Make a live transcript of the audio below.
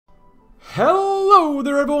Hello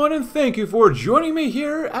there everyone, and thank you for joining me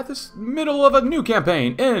here at this middle of a new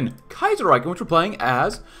campaign in Kaiserreich, in which we're playing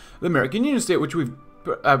as the American Union State, which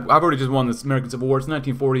I've already just won this American Civil War. It's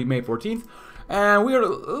 1940, May 14th, and we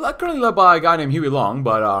are currently led by a guy named Huey Long,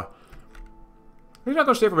 but he's not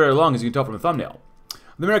going to stay for very long, as you can tell from the thumbnail.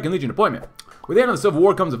 The American Legion appointment. With the end of the Civil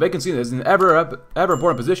War comes a vacancy that is an ever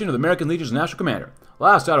important position of the American Legion's national commander.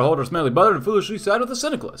 Last titleholder smelly butter and foolishly sided with the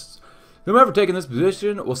syndicalists. Whomever taking this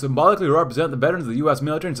position will symbolically represent the veterans of the U.S.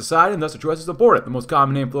 military and society, and thus the choice is important. The most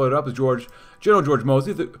common name floated up is General George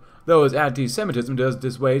Moseley, though his anti-Semitism does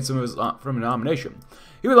dissuade some of us from a nomination.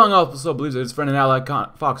 Huey Long also believes that his friend and ally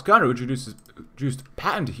Fox Conner, who introduced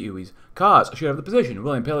Patton to Huey's cause, should have the position.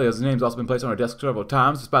 William Pelley, his name's also been placed on our desk several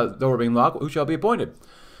times, despite the door being locked. Who shall be appointed?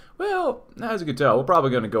 Well, as you can tell, we're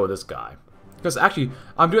probably going to go with this guy. Because actually,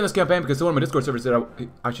 I'm doing this campaign because someone on my Discord server said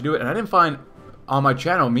I should do it, and I didn't find on my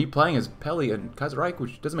channel me playing as Pelley and Kaiserreich,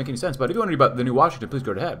 which doesn't make any sense. But if you want to read about the new Washington, please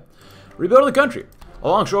go ahead. Rebuilding the country. A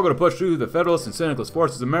long struggle to push through the Federalist and Syndicalist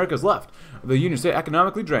forces America is left, the Union State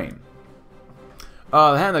economically drained.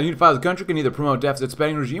 The hand that unifies the country can either promote deficit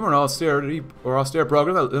spending regime or an austere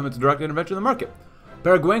program that limits direct intervention in the market.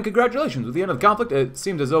 Paraguayan, congratulations. With the end of the conflict, it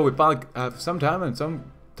seems as though we finally have some time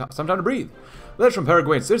to breathe. Letters from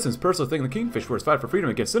Paraguayan citizens personally thanking the Kingfish for his fight for freedom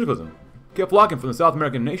against syndicalism kept flocking from the South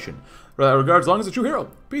American nation. For that regards Long as a true hero.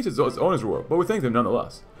 Peace is its own reward, but we thank them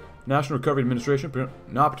nonetheless. National Recovery Administration,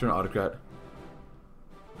 not paternal autocrat.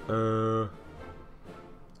 Currently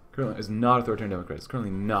is not authoritarian Democrat. It's currently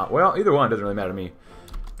not. Well, either one doesn't really matter to me.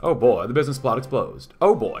 Oh boy, the business plot explodes.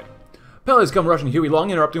 Oh boy. Pelley has come rushing Huey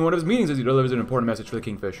Long, interrupting one of his meetings as he delivers an important message for the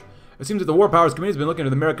Kingfish. It seems that the War Powers Committee has been looking to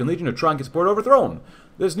the American Legion to try and get support overthrown.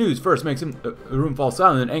 This news first makes the room fall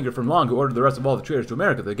silent in anger from Long, who ordered the rest of all the traitors to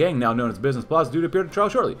America. The gang, now known as Business Plots, is due to appear to trial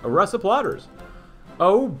shortly. Arrest the plotters.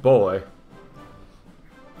 Oh boy.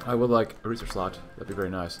 I would like a research slot. That'd be very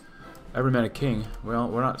nice. Every man a king. Well,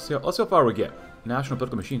 we're not. Let's see how far we get. National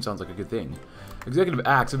political machine sounds like a good thing. Executive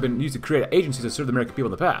acts have been used to create agencies that serve the American people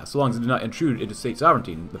in the past, so long as they do not intrude into state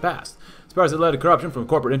sovereignty in the past. As far as it led to corruption from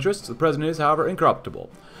corporate interests, the president is, however, incorruptible.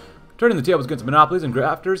 Turning the tables against monopolies and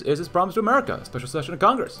grafters is his promise to America. A special session of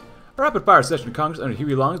Congress. A rapid-fire session of Congress under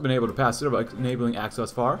Huey Long has been able to pass several enabling acts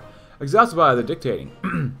thus far. Exhausted by the dictating.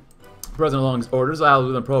 President Long's orders, allied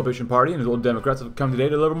with the Prohibition Party and his old Democrats, have come today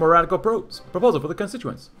to deliver a more radical proposal for the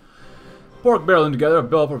constituents. Pork barreling together a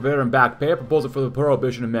bill for veteran back pay, a proposal for the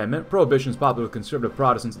Prohibition Amendment. Prohibition is popular with conservative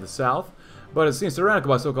Protestants in the South, but it seems tyrannical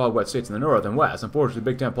by so-called wet states in the North and West. Unfortunately,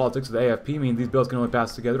 Big Ten politics of the AFP mean these bills can only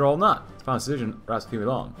pass together or not. Final decision rests with Huey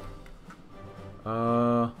Long.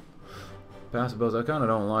 Pass the bills. I kind of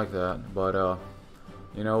don't like that, but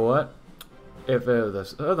you know what? If the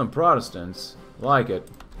Southern Protestants like it,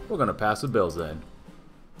 we're gonna pass the bills then.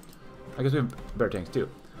 I guess we have better tanks too.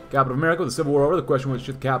 Capital of America. With the Civil War over, the question which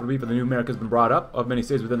should the capital be for the new America has been brought up. Of many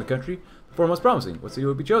states within the country, the four most promising. What city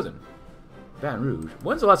would be chosen? Baton Rouge.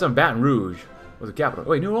 When's the last time Baton Rouge was the capital?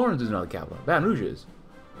 Wait, New Orleans is not the capital. Baton Rouge is.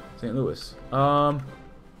 St. Louis. I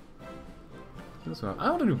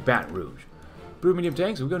want to do Baton Rouge. Improve medium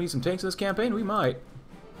tanks. Are we gonna need some tanks in this campaign? We might.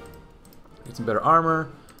 Get some better armor.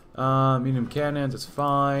 Medium cannons. That's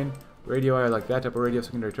fine. Radio. I like that type of radio.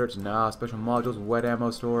 Secondary turrets. Nah. Special modules. Wet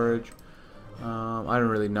ammo storage. I'm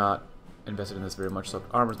really not invested in this very much, so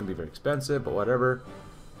armor's gonna be very expensive, but whatever.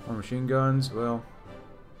 More machine guns, well.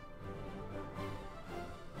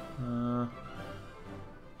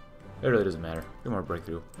 It really doesn't matter. Get more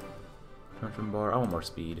breakthrough. Truncheon bar. I want more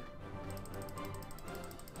speed.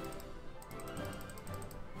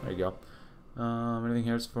 There you go. Anything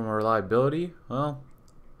here for more reliability? Well,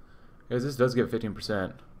 guys, this does give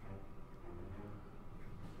 15%.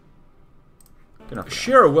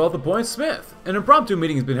 Share of Wealth appoints Smith. An impromptu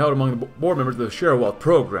meeting has been held among the board members of the Share of Wealth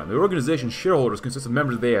program. The organization's shareholders consist of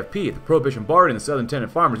members of the AFP, the Prohibition Party, and the Southern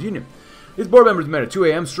Tenant Farmers Union. These board members met at 2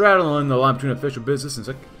 a.m., straddling the line between official business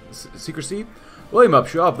and secrecy. William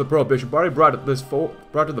Upshaw of the Prohibition Party brought to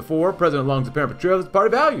the fore President Long's apparent betrayal of his party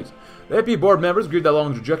values. The AP board members agreed that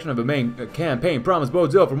Long's rejection of the main campaign promise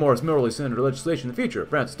bodes ill for more similarly senator legislation in the future.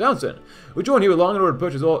 Francis Townsend, who joined Huey Long in order to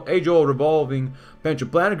push his age-old revolving pension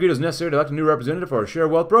plan, agreed it was necessary to elect a new representative for our share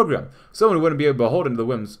wealth program, someone who wouldn't be beholden to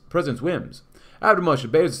the president's whims. After much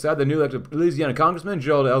debate, it was decided the new elected Louisiana Congressman,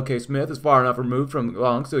 Gerald L.K. Smith, is far enough removed from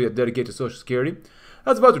Long so he had dedicated to Social Security.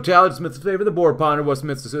 As the votes were tallied in Smith's favor, the board pondered what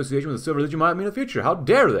Smith's association with the Silver Legion might mean in the future. How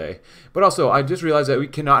dare they? But also, I just realized that we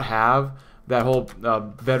cannot have that whole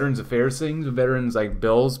Veterans Affairs thing, veterans like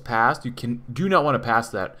bills passed. You do not want to pass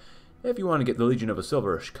that if you want to get the Legion of a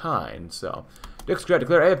Silverish kind. So, Dick's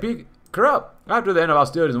declared AFP corrupt. After the end of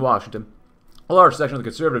hostilities in Washington, A large section of the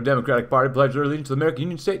conservative Democratic Party pledged their allegiance to the American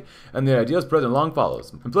Union state and the ideals President Long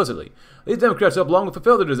follows, implicitly. These Democrats helped Long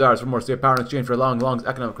fulfill their desires for more state power in exchange for allowing Long's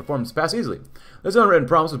economic reforms to pass easily. This unwritten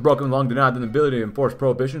promise was broken when Long denied them the ability to enforce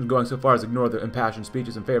prohibitions, going so far as to ignore the impassioned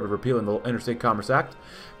speeches in favor of repealing the Interstate Commerce Act.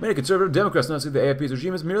 Many conservative Democrats now see the AFP's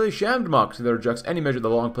regime as merely a sham democracy that rejects any measure the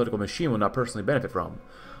Long political machine will not personally benefit from.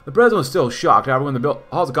 The president was still shocked, however, when the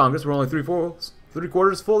halls of Congress were only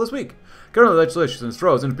three-quarters full this week. Currently, the legislation is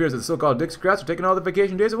frozen. It appears that the so-called Dixiecrats are taking all their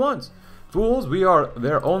vacation days at once. Fools, we are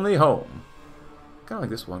their only home. Kind of like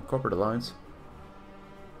this one, Corporate Alliance.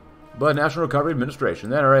 But National Recovery Administration,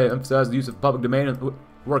 the NRA emphasized the use of public domain and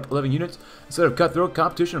work living units instead of cutthroat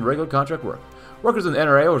competition and regular contract work. Workers in the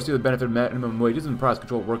NRA will receive the benefit of minimum wages and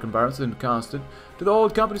price-controlled work environments and constant to the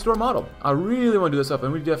old company store model. I really want to do this up,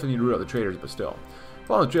 and we definitely need to root out the traders, but still.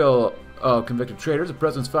 Following the trail of convicted traitors, the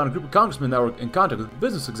president's found a group of congressmen that were in contact with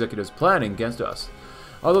business executives planning against us.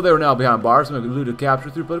 Although they were now behind bars, some have eluded capture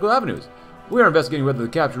through political avenues. We are investigating whether the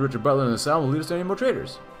capture of Richard Butler and the Sound will lead us to any more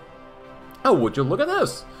traitors. Oh, would you look at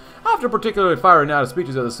this? After particularly firing out his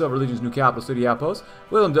speeches at the Silver Legion's new capital city outpost,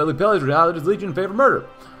 William Dudley Pelley has retaliated his legion in favor of murder.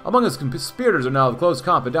 Among his conspirators are now the close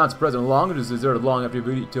confidants of President Long, who has deserted Long after he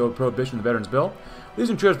vetoed prohibition of the Veterans Bill. These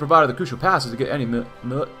intruders provided the crucial passes to get any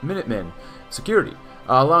Minutemen security,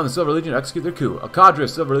 allowing the Silver Legion to execute their coup. A cadre of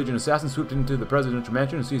Silver Legion assassins swooped into the presidential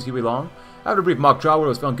mansion and seized Huey Long. After a brief mock trial where he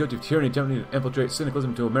was found guilty of tyranny attempting to infiltrate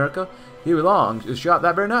syndicalism into America, Huey Long is shot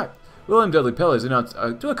that very night. William Dudley Pelley has announced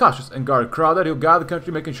to a cautious and guarded crowd that he'll guide the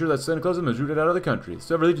country, making sure that syndicalism is rooted out of the country. The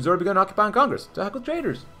Silver Legion's already begun occupying Congress to heckle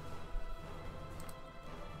traitors.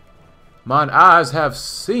 Mine eyes have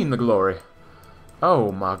seen the glory.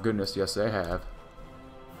 Oh my goodness, yes they have.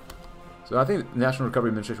 So I think the National Recovery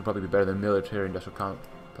Administration will probably be better than military-industrial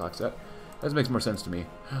complex. That makes more sense to me.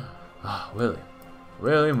 Ah, William. If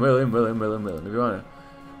you want to.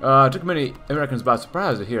 It took many Americans by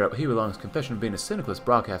surprise to hear Huey Long's confession of being a syndicalist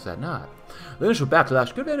broadcast that night. The initial backlash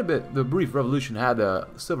could have been a bit. The brief revolution had the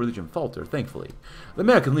Silver Legion falter, thankfully. The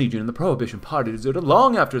American Legion and the Prohibition Party deserted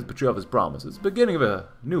long after his betrayal of his promises. The beginning of a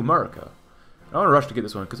new America. I want to rush to get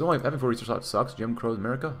this one, because only having 4 research slots sucks. Jim Crow's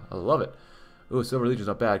America? I love it. Ooh, Silver Legion's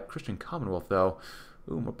not bad. Christian Commonwealth, though.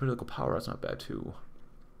 Ooh, more political power. That's not bad, too.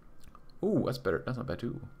 Ooh, that's better. That's not bad,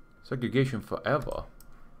 too. Segregation forever.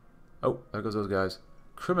 Oh, there goes those guys.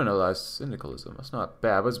 Criminalized syndicalism. That's not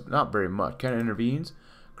bad, but it's not very much. Canada intervenes.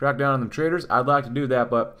 Crack down on them traitors. I'd like to do that,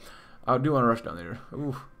 but I do want to rush down there.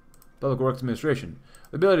 Ooh. Public Works Administration.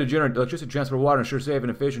 The ability to generate electricity, transfer water, and ensure safe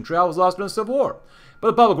and efficient travel was lost in the Civil War. But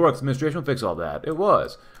the Public Works Administration will fix all that. It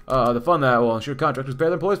was. The fund that will ensure contractors pay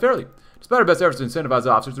their employees fairly. Despite our best efforts to incentivize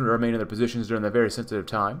officers to remain in their positions during that very sensitive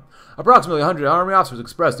time, approximately 100 Army officers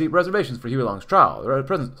expressed deep reservations for Huey Long's trial. The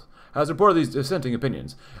President has reported these dissenting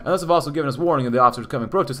opinions, and thus have also given us warning of the officers' coming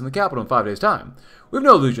protests in the Capitol in 5 days' time. We have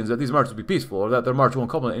no illusions that these marches will be peaceful, or that their march will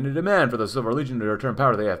culminate in a demand for the Silver Legion to return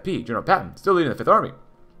power to the AFP. General Patton, still leading the 5th Army,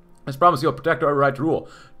 has promised he will protect our right to rule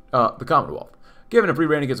the Commonwealth. Given a free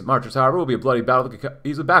rein against marchers, however, will be a bloody battle that could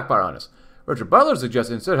easily backfire on us. Richard Butler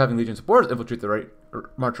suggested instead of having Legion supporters infiltrate the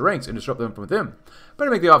marcher ranks and disrupt them from within, better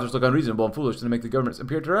make the officers look unreasonable and foolish than to make the government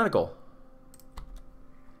appear tyrannical.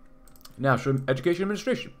 National Education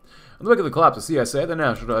Administration. On the wake of the collapse of CSA, the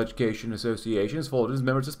National Education Association is folded and its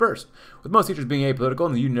members dispersed. With most teachers being apolitical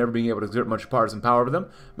and the union never being able to exert much partisan power over them,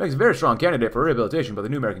 it makes a very strong candidate for rehabilitation by the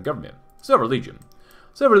new American government. Silver Legion.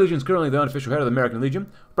 Silver Legion is currently the unofficial head of the American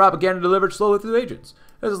Legion, propaganda delivered slowly through agents.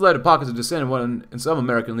 This has led to pockets of dissent in some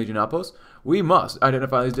American Legion outposts. We must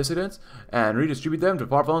identify these dissidents and redistribute them to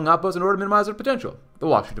far-flung outposts in order to minimize their potential. The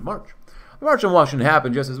Washington March. The March on Washington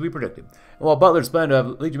happened just as we predicted. And while Butler's plan to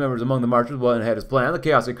have Legion members among the marchers went ahead as planned, the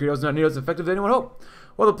chaos it created was not nearly as effective as anyone hoped.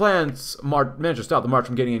 While the plans managed to stop the march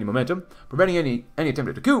from getting any momentum, preventing any attempt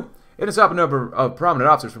at a coup, it has stopped a number of prominent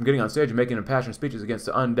officers from getting on stage and making impassioned speeches against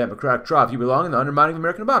the undemocratic tribe Huey Long and the undermining of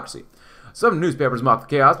American democracy. Some newspapers mocked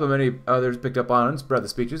the chaos, but many others picked up on it and spread the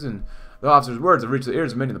speeches, and the officers' words have reached the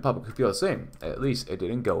ears of many in the public who feel the same. At least it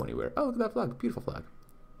didn't go anywhere. Oh, look at that flag. Beautiful flag.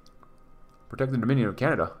 Protect the Dominion of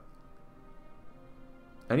Canada.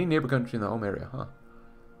 Any neighbor country in the home area, huh?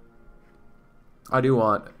 I do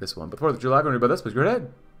want this one. But 4th of July, I'm going to about this, please go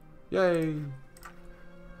ahead. Yay.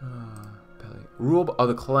 Pelley. Rule of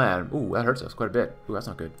the clan. Ooh, that hurts us quite a bit. Ooh, that's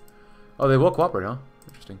not good. Oh, they will cooperate, huh?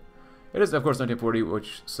 Interesting. It is, of course, 1940,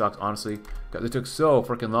 which sucks, honestly. Because it took so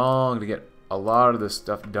freaking long to get a lot of this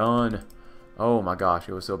stuff done. Oh my gosh,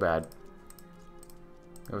 it was so bad.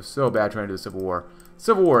 It was so bad trying to do the Civil War.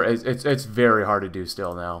 Civil War, it's very hard to do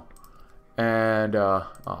still now. And,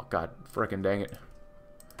 oh god, frickin' dang it.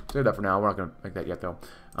 Save that for now. We're not going to make that yet, though.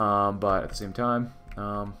 But at the same time,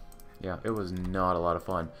 yeah, it was not a lot of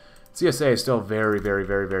fun. CSA is still very, very,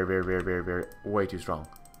 very, very, very, very, very, very, way too strong.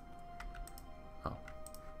 Oh.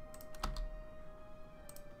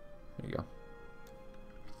 There you go.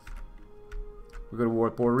 We go to war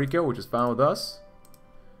with Puerto Rico, which is fine with us.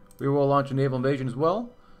 We will launch a naval invasion as well.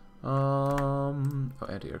 Oh,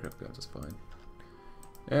 anti-aircraft guns, that's fine.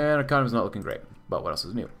 And our economy's not looking great. But what else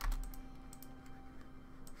is new?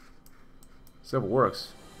 Civil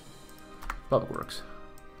Works. Public Works.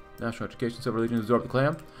 National Education, Civil Legion, absorb the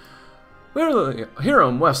clan.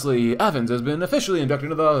 Hiram Wesley Evans has been officially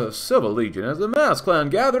inducted into the Civil Legion as the mass clan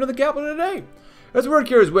gathered in the capital today. As word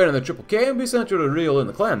carries weight on the Triple K and be sent to reel in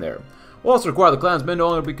the clan there. We'll also require the clansmen no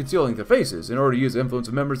longer be concealing their faces in order to use the influence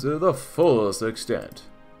of members to the fullest extent.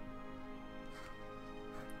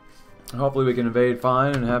 Hopefully we can invade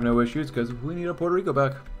fine and have no issues because we need our Puerto Rico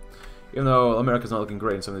back. Even though America's not looking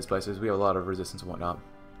great in some of these places, we have a lot of resistance and whatnot.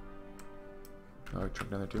 Alright,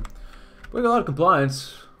 trip down there too. But we got a lot of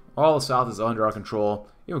compliance. All the South is under our control.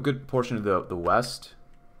 You have a good portion of the West,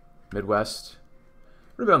 Midwest.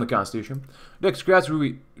 Rebel on the Constitution. Dixiecrats who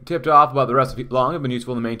we tipped off about the rest of long have been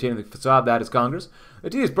useful in maintaining the facade that is Congress. The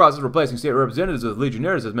tedious process of replacing state representatives with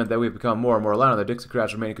legionnaires has meant that we have become more and more reliant on the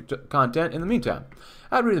Dixiecrats' remaining content in the meantime.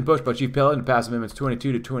 After being pushed by Chief Pelley to pass amendments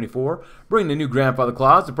 22 to 24, bringing the new grandfather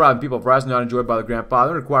clause, depriving people of rights not enjoyed by the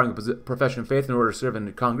grandfather, and requiring the profession of faith in order to serve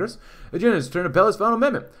in Congress, the agenda has turned to Pelley's final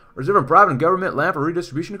amendment, reserving private and government land for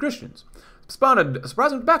redistribution to Christians. Spawned a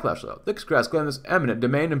surprising backlash, though. The Dixiecrats claim this eminent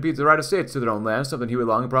domain impedes the right of states to their own land, something Huey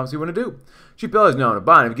Long promised he wouldn't do. Chief Pelley is known to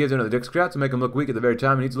bind if he gives in to the Dixiecrats to make him look weak at the very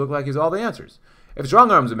time he needs to look like he's all the answers. If a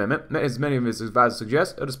strong arms amendment, as many of his advisors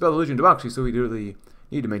suggest, it'll dispel the illusion of democracy so we really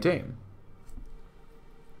need to maintain.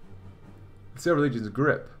 The Civil Legion's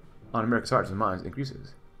grip on America's hearts and minds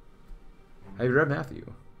increases. Have you read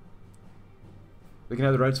Matthew? They can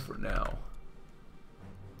have the rights for now.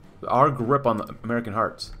 Our grip on the American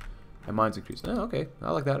hearts and minds increases. Oh, okay.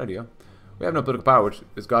 I like that idea. We have no political power, which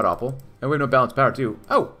is god-awful. And we have no balanced power, too.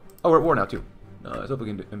 Oh! Oh, we're at war now, too. No, let's hope we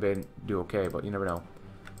can invade and do okay, but you never know.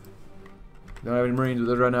 Don't have any Marines with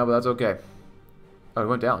us right now, but that's okay. Oh, it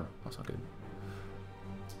went down. That's not good.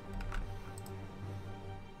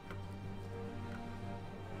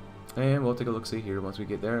 And we'll take a look-see here once we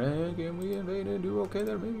get there. And can we invade and do okay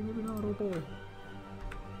there? Maybe, maybe not. Oh boy.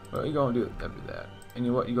 Well, you go and do that. And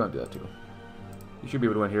you know what? You go and do that too. You should be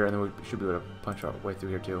able to win here, and then we should be able to punch our way through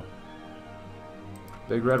here too.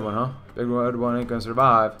 Big red one, huh? Big red one ain't gonna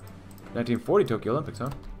survive. 1940 Tokyo Olympics,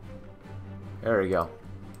 huh? There you go.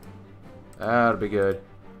 That'll be good.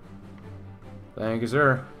 Thank you,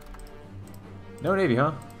 sir. No Navy,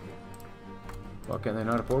 huh? Well, can they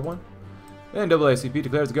not afford one? The NAACP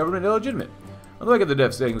declares the government illegitimate. On the wake of the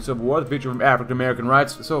devastating Civil War, the future of African-American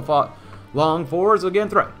rights so fought long for is again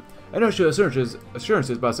threatened. Initial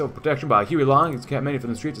assurances by civil protection by Huey Long has kept many from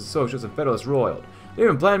the streets as socialists and federalists roiled. They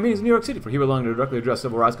even planned meetings in New York City for Huey Long to directly address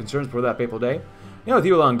civil rights concerns before that fateful day. Now with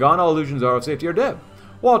Huey Long gone, all illusions of safety are dead.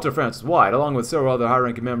 Walter Francis White, along with several other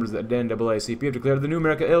high-ranking members of the NAACP, have declared the new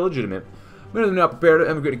America illegitimate. Many of them are not prepared to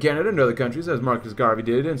emigrate to Canada and other countries, as Marcus Garvey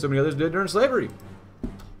did and so many others did during slavery.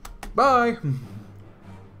 Bye!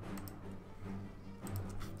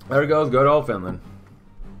 There he goes, good old Finland.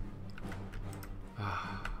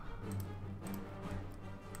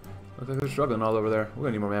 Looks like they're struggling all over there. We're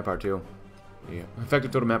gonna need more manpower too. Yeah.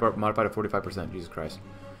 Effective total manpower modified at 45%. Jesus Christ.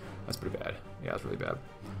 That's pretty bad. Yeah, that's really bad.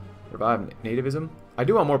 Revive nativism. I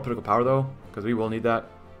do want more political power though, because we will need that.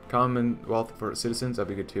 Commonwealth for citizens, that'd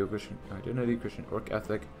be good too. Christian identity, Christian work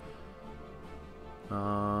ethic.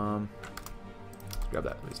 Let's grab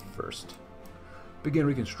that at least first. Begin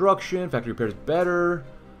reconstruction. Factory repairs better.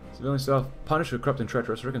 Civilian stuff. Punish for corrupt and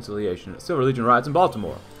treacherous reconciliation. Silver Legion riots in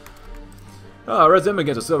Baltimore. Resentment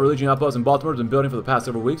against the Silver Legion outpost in Baltimore has been building for the past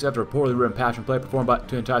several weeks after a poorly written passion play performed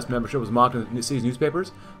to entice membership was mocked in the city's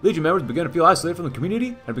newspapers. Legion members began to feel isolated from the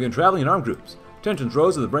community and began traveling in armed groups. Tensions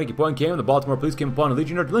rose as the breaking point came when the Baltimore police came upon a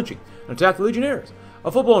Legionnaire lynching and attacked the Legionnaires.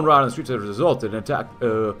 A full-blown riot on the streets has resulted in an attack,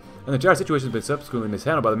 and the entire situation has been subsequently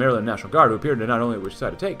mishandled by the Maryland National Guard, who appeared to not only which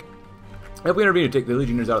side to take. If we intervene to take the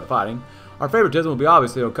Legionnaires out of the fighting, our favoritism will be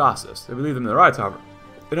obvious they will cost us. If we leave them in their rights, however,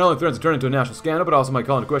 it not only threatens to turn into a national scandal, but also might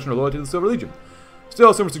call into question our loyalty to the Silver Legion.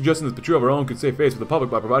 Still, some are suggesting that the trio of our own could save face with the public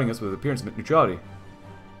by providing us with an appearance of neutrality.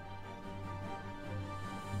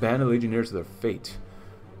 Ban the Legionnaires to their fate.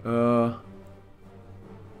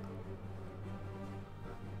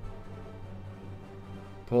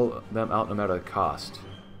 Pull them out no matter the cost.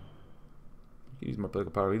 You can use more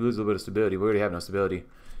political power. We lose a little bit of stability. We already have no stability.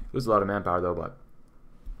 We lose a lot of manpower though, but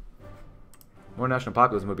more national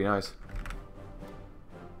populism would be nice.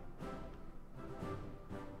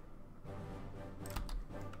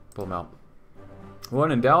 Pull them out.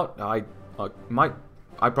 When in doubt, I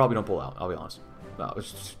probably don't pull out. I'll be honest. No,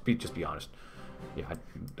 let's just be honest. Yeah,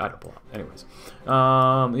 I don't pull out. Anyways,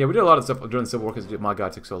 yeah, we did a lot of stuff during the Civil War because my God,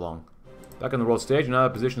 it took so long. Back on the world stage, now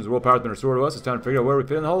that positions of world power has been restored to us, it's time to figure out where we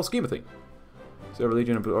fit in the whole scheme of things. Silver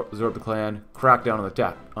Legion absorbed the clan, cracked down on the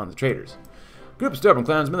attack on the traitors. A group of stubborn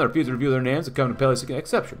clansmen that refused to reveal their names had come to Pelley seeking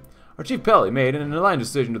exception. Our chief Pelley made an aligned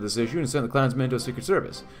decision to this issue and sent the clansmen into a secret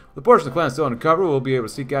service. With a portion of the clan still undercover, we'll be able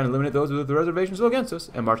to seek out and eliminate those with the reservations still against us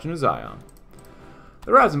and march into Zion.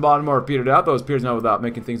 The rise in Baltimore petered out, those peers now without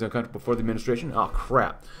making things uncomfortable for the administration. Oh,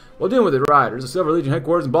 crap. While dealing with the rioters, the Silver Legion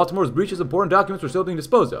headquarters in Baltimore's breaches of important documents were still being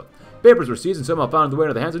disposed of. Papers were seized and somehow found their way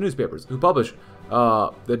into the hands of newspapers, who published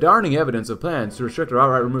the darning evidence of plans to restrict or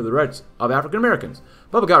outright remove the rights of African Americans.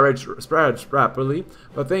 Public outrage spread rapidly,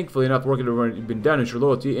 but thankfully enough work had been done to ensure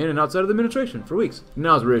loyalty in and outside of the administration for weeks.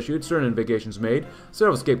 Denials were issued, certain invocations made,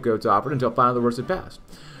 several scapegoats offered until finally the worst had passed.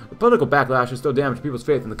 The political backlash has still damaged people's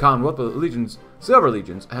faith in the Commonwealth, but Silver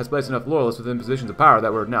Legions has placed enough loyalists within positions of power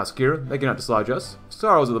that were now secure. They cannot dislodge us.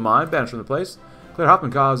 Sorrows of the mind, banished from the place. Claire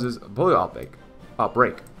Hoffman causes a polio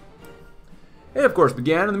outbreak. It, of course,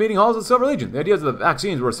 began in the meeting halls of the Silver Legion. The ideas of the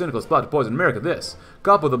vaccines were a cynical plot to poison America. This,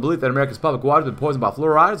 coupled with the belief that America's public water has been poisoned by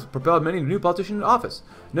fluoride, has propelled many new politicians into office.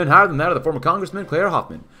 None higher than that of the former Congressman Claire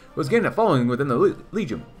Hoffman, who was gaining a following within the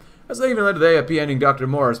Legion. As they even led to the AFP ending Dr.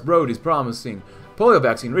 Morris Brody's promising polio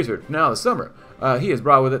vaccine research. Now this summer, he has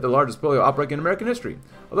brought with it the largest polio outbreak in American history.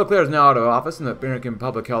 Although Claire is now out of office and the American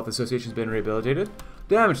Public Health Association has been rehabilitated,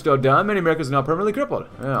 damage still done. Many Americans are now permanently crippled.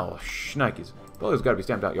 Oh, shnikes. Polio's got to be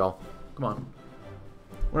stamped out, y'all. Come on.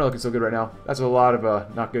 We're not looking so good right now. That's a lot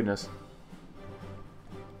of not goodness.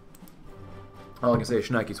 All I can say is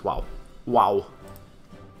shnikes. Wow. Wow.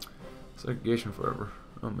 Segregation forever.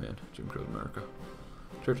 Oh man, Jim Crow America.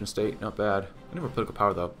 Church and state, not bad. I need more political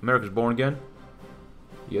power though. America's born again.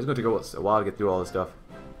 Yeah, it's going to take a while to get through all this stuff.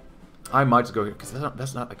 I might just go here, because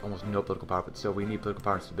that's not like almost no political power, but still we need political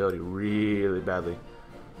power and stability really badly.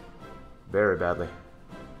 Very badly.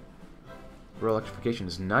 Rural electrification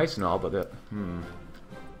is nice and all, but that,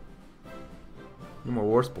 No more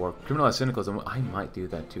war sport. Criminalized syndicalism, I might do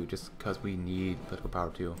that too, just because we need political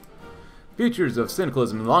power too. Features of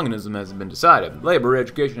syndicalism and longanism has been decided. Labor,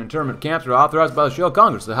 education, and internment camps are authorized by the Shell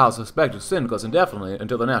Congress. The House suspected syndicalists indefinitely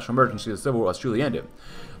until the national emergency of the Civil War was truly ended.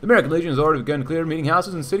 The American Legion has already begun to clear meeting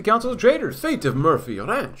houses and city councils of traitors. Fate of Murphy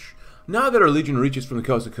Ranch. Now that our Legion reaches from the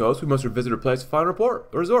coast to coast, we must revisit our place to find a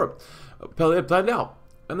resort. Pelley had planned out.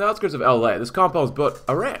 On the outskirts of LA, this compound was built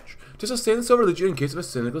a ranch to sustain the Silver Legion in case of a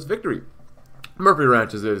syndicalist victory. Murphy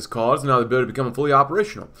Ranch, as it is called, is now the ability to become fully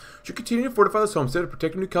operational. Should continue to fortify this homestead to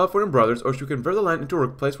protect our new Californian brothers, or should we convert the land into a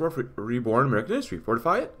workplace for reborn American history?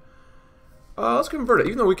 Fortify it? Let's convert it.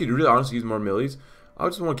 Even though we could really honestly use more millies, I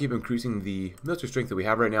just want to keep increasing the military strength that we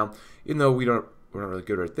have right now. Even though we're not really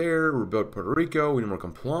good right there. We're built Puerto Rico. We need more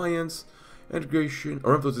compliance, integration,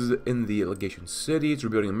 or influences in the legation cities.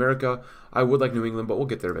 Rebuilding America. I would like New England, but we'll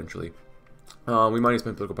get there eventually. We might need to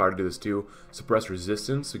spend political power to do this too. Suppress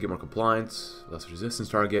resistance, so we get more compliance, less resistance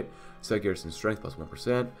target, set garrison strength plus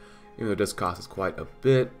 1%, even though it does cost us quite a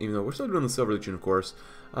bit, even though we're still doing the Silver Legion, of course.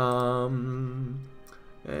 And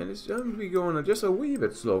it's going to be going just a wee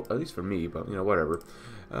bit slow, at least for me, but you know, whatever.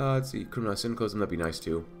 Let's see, criminal syndicalism, that'd be nice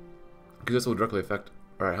too. Because this will directly affect,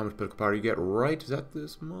 alright, how much political power you get, right? Is that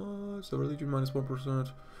this much? Silver Legion minus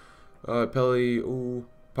 1%. Pelley, ooh,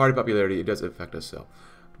 party popularity, it does affect us, so.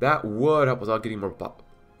 That would help us out getting more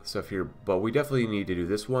stuff here, but we definitely need to do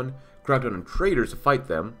this one. Crack down on traitors to fight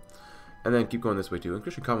them, and then keep going this way too. And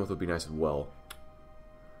Christian Commonwealth would be nice as well.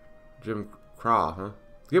 Jim Crow, huh?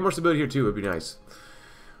 Get more stability here too would be nice.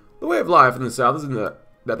 The way of life in the South is that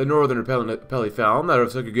the Northern Pelley found that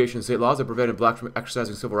of segregation and state laws that prevented blacks from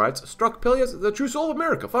exercising civil rights struck Pelley as the true soul of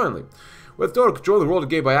America, finally. With total control of the world of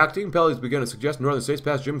gay by acting, Pelley's begun to suggest Northern states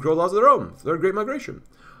pass Jim Crow laws of their own. Third Great Migration.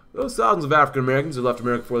 Those thousands of African Americans who left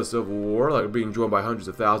America before the Civil War, like being joined by hundreds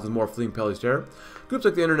of thousands more fleeing Pelley's terror, groups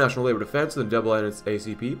like the International Labor Defense and the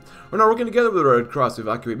AACP are now working together with the Red Cross to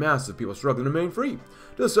evacuate masses of people struggling to remain free.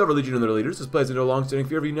 To the Silver Legion and their leaders, this plays into a long-standing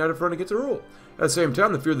fear of a united front against the rule. At the same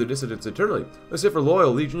time, the fear of the dissidents internally, as if our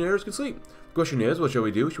loyal legionnaires could sleep. The question is, what shall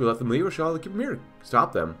we do? Should we let them leave or shall we keep them here?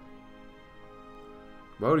 Stop them.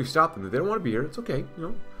 Why would we stop them? If they don't want to be here, it's okay, you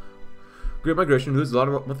know. Great Migration loses a lot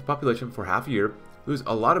of monthly population for half a year. Lose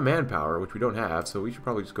a lot of manpower, which we don't have, so we should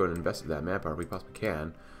probably just go ahead and invest in that manpower if we possibly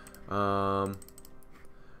can. And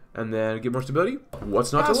then get more stability.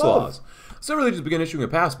 What's not to love? Silver Legions began issuing a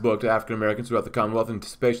pass book to African Americans throughout the Commonwealth in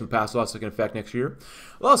anticipation of the pass laws taking effect next year.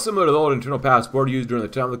 A law similar to the old internal passport used during the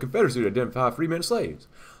time of the Confederacy to identify free men and slaves.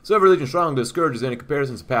 Silver Legion strongly discourages any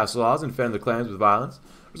comparisons to past laws and defended the claims with violence.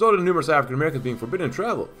 resulted in numerous African Americans being forbidden to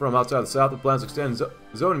travel from outside the South with plans to extend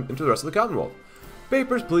zoning into the rest of the Commonwealth.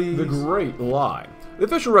 Papers, please. The Great Lie. The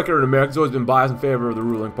official record in America has always been biased in favor of the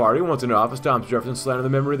ruling party. Once in office, Thomas Jefferson slandered the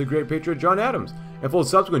memory of the great patriot John Adams, and fooled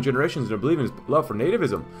subsequent generations into believing his love for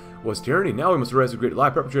nativism was tyranny. Now we must erase the great lie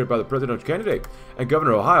perpetrated by the presidential candidate and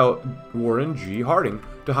Governor of Ohio, Warren G. Harding,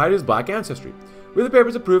 to hide his black ancestry. With the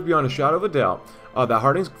papers approved beyond a shadow of a doubt that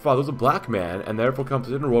Harding's father was a black man and therefore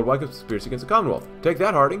complicit in a worldwide conspiracy against the Commonwealth. Take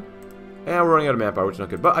that, Harding. And we're running out of manpower, which is not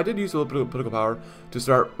good. But I did use a little political power to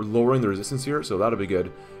start lowering the resistance here, so that'll be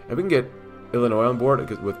good. And we can get Illinois on board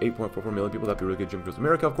with 8.44 million people. That'd be really good. Jim Crow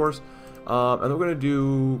America, of course. And then we're going to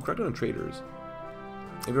do crackdown on traders.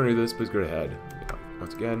 If you want to do this, please go ahead. Yeah.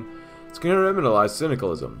 Once again, it's going to criminalize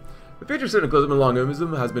syndicalism. The future of syndicalism and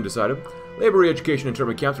longism has been decided. Labor re-education and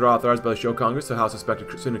internment camps are authorized by the show Congress to house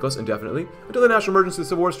suspected syndicalists indefinitely until the national emergency of the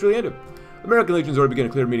Civil War is truly ended. American legions already began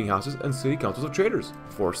to clear meeting houses and city councils of traders.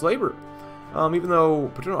 Forced labor. Even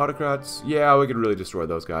though paternal autocrats, yeah, we could really destroy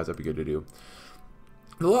those guys. That'd be good to do.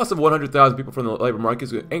 The loss of 100,000 people from the labor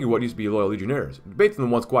market is angry what used to be loyal legionnaires. Debates in the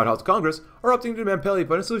once quiet House of Congress are opting to demand Pelley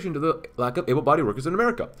find a solution to the lack of able-bodied workers in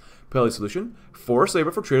America. Pelley's solution: forced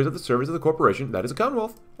labor for traders at the service of the corporation that is the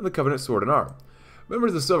Commonwealth and the Covenant Sword and Arm.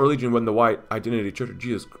 Members of the Silver Legion within the White Identity Church of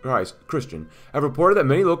Jesus Christ Christian have reported that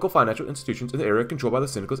many local financial institutions in the area are controlled by the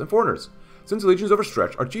syndicalists and foreigners. Since the Legion is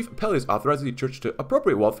overstretched, our Chief Pelley has authorized the church to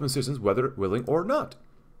appropriate wealth from citizens whether willing or not.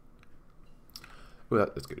 Well,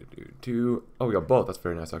 that's good to do too. Oh, we got both. That's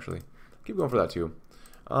very nice, actually. Keep going for that too.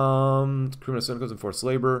 Criminal syndicalism, forced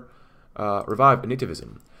labor, revive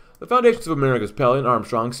nativism. The foundations of America's Pelley and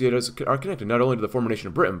Armstrong see it as are connected not only to the former nation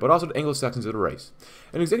of Britain, but also to Anglo-Saxons of the race.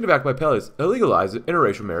 An executive act by Pelley illegalized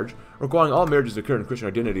interracial marriage, requiring all marriages to occur in Christian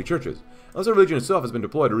identity churches, unless the religion itself has been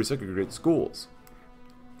deployed to resegregate schools.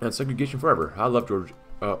 And segregation forever. I love George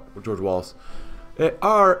Wallace.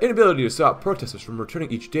 Our inability to stop protesters from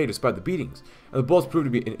returning each day despite the beatings, and the bolts proved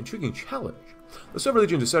to be an intriguing challenge. The Silver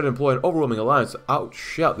Legion decided to employ an overwhelming alliance to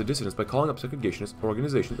outshout the dissidents by calling up segregationist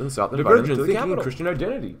organizations in the South and inviting them to the capital. Christian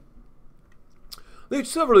identity. The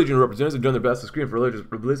Silver Legion representatives have done their best to screen for religious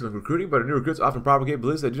beliefs and recruiting, but new recruits often propagate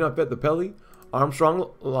beliefs that do not fit the Pelley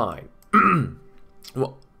Armstrong line.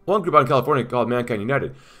 Well, one group out in California called Mankind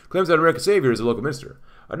United claims that America's savior is a local minister.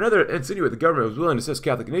 Another insinuates the government was willing to assist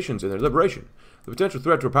Catholic nations in their liberation. The potential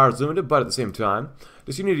threat to our power is limited, but at the same time,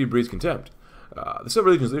 this unity breeds contempt. The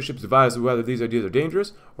Silver Legion's leadership is divided as to whether these ideas are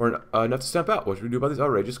dangerous or enough to stamp out. What should we do about these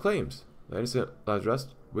outrageous claims? The innocent lies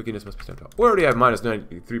rest. Wickedness must be stamped out. We already have minus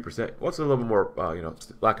 93%. What's a little bit more,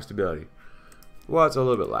 lack of stability? What's a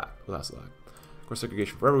little bit less lag? Of course,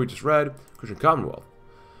 segregation forever. We just read Christian Commonwealth.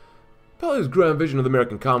 Pelley's grand vision of the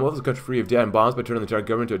American Commonwealth is a country free of debt and bonds by turning the entire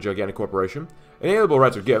government into a gigantic corporation. Inalienable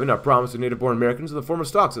rights are given, not promised to native-born Americans in the form of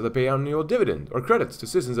stocks that they pay annual dividend or credits to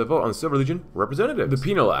citizens that vote on the Silver Legion representatives. The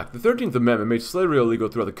Penal Act. The 13th Amendment made slavery illegal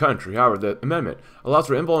throughout the country. However, the amendment allows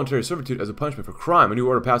for involuntary servitude as a punishment for crime. A new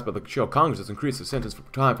order passed by the Shell Congress has increased the sentence for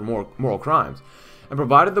time for moral crimes and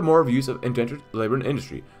provided the more of use of indentured labor in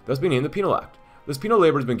industry, thus being named the Penal Act. This penal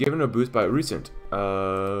labor has been given a boost by recent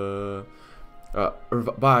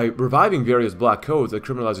by reviving various black codes that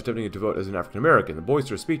criminalize attempting to vote as an African American. The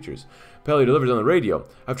boisterous speeches Pelley delivers on the radio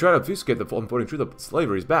have tried to obfuscate the unfolding truth that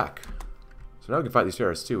slavery is back. So now we can fight these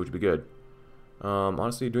terrorists too, which would be good.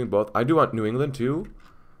 Honestly, doing both. I do want New England too.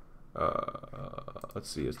 Let's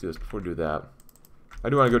see. Let's do this before we do that. I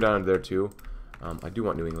do want to go down into there too. I do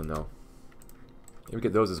want New England though. If we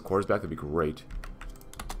get those as cores back, that'd be great.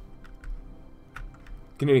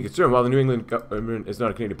 Canadian concern. While the New England government is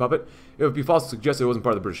not a Canadian puppet, it would be false to suggest it wasn't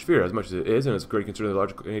part of the British sphere, as much as it is, and it's a great concern of the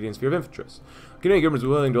larger Canadian sphere of interest. The Canadian government is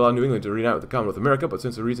willing to allow New England to reunite with the Commonwealth of America, but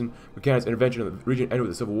since the reason for Canada's intervention in the region ended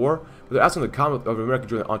with the Civil War, but they're asking the Commonwealth of America to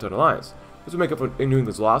join the Entente Alliance. This would make up for New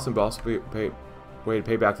England's loss and also way to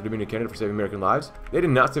pay back the Dominion of Canada for saving American lives. They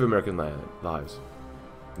did not save American lives.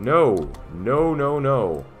 No. No, no,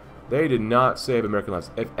 no. They did not save American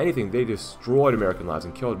lives. If anything, they destroyed American lives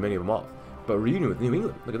and killed many of them off. But reunion with New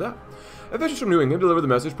England. Look at that. Officials from New England deliver the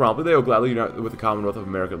message promptly. They will gladly unite with the Commonwealth of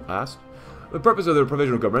America at last. The purpose of their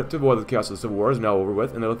provisional government to avoid the chaos of the Civil War is now over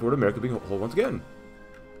with, and they look forward to America being whole once again.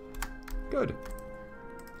 Good.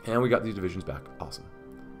 And we got these divisions back. Awesome.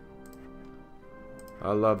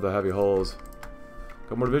 I love the heavy holes.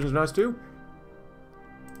 Couple more divisions, nice too.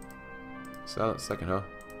 Silent second, huh?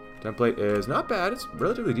 Template is not bad. It's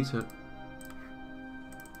relatively decent.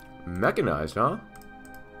 Mechanized, huh?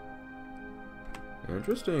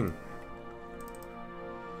 Interesting.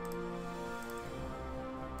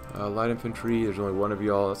 Light infantry, there's only one of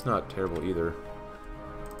y'all. That's not terrible either.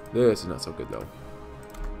 This is not so good though.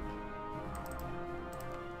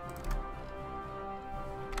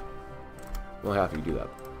 We'll have to do that.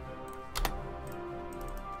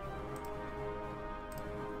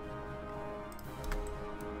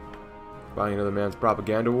 Fighting another man's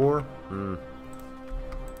propaganda war?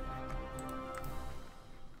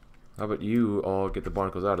 How about you all get the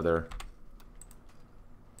barnacles out of there?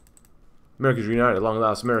 America's united, long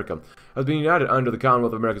last America has been united under the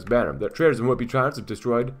Commonwealth of America's banner. The traitors and would-be tyrants have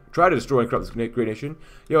tried to destroy and corrupt this great nation.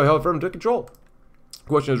 Yet held firm to control. The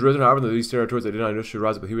question has risen, however, that these territories that did not initially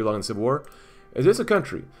rise up with Huey long in the Civil War. Is this a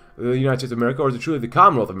country, the United States of America, or is it truly the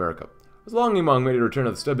Commonwealth of America? As long among made a return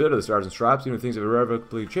of the stability of the stars and stripes, even if things have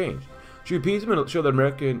irrevocably changed. Should we appease them and show that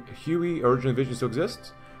American Huey original vision still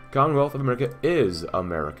exists? Commonwealth of America is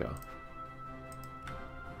America.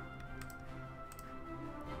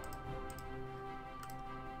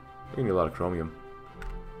 We need a lot of chromium.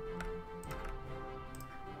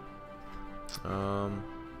 We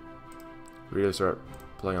really start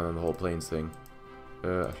playing on the whole planes thing.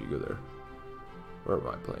 Actually, go there. Where are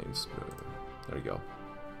my planes? There you go.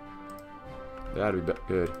 That'd be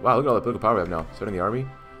good. Wow, look at all the political power we have now. Starting the army.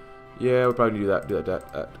 Yeah, we'll probably do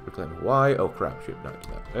that. Reclaim Hawaii. Oh crap! Should not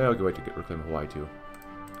do that. Yeah, we can wait to get reclaim Hawaii too.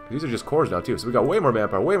 These are just cores now too, so we got way more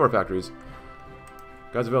manpower, way more factories.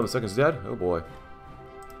 Guys available in seconds dead. Oh boy.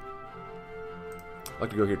 I'd like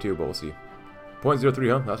to go here too, but we'll see.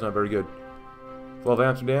 0.03, huh? That's not very good. 12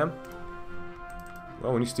 Amsterdam.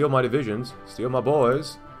 Well, when you steal my divisions, steal my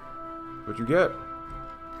boys, what you get?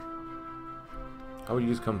 How would you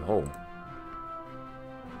just come home?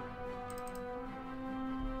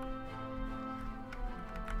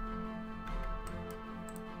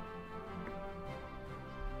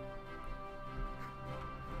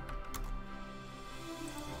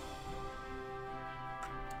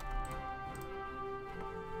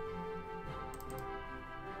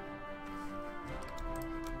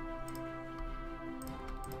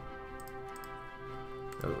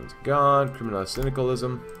 That one's gone. Criminal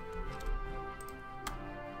syndicalism.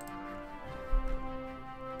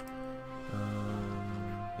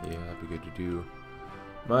 Yeah, that'd be good to do.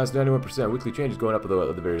 Minus 91%. Weekly change is going up at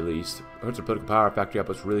the very least. Hurts our political power. Factory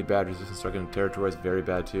output's really bad. Resistance striking territories very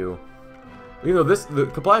bad too. You know,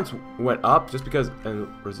 the compliance went up just because, and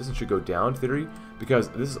resistance should go down in theory, because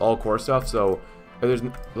this is all core stuff. So there's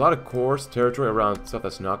a lot of core territory around stuff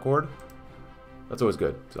that's not cored. That's always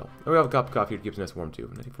good. So, and we have a cup of coffee to keep the nest warm too.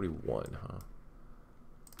 1941, huh?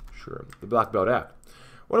 Sure. The Black Belt Act.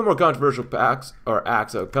 One of the more controversial acts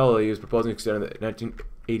Pelley is proposing extending the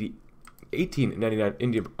 1899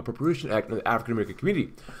 Indian Appropriation Act in the African American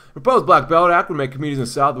community. The proposed Black Belt Act would make communities in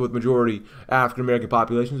the South with majority African American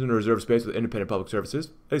populations in a reserved space with independent public services.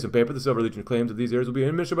 At least on paper, the Silver Legion claims that these areas will be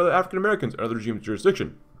administered by the African Americans under the regime's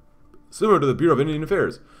jurisdiction, similar to the Bureau of Indian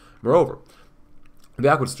Affairs. Moreover, the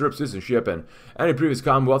act would strip citizenship and any previous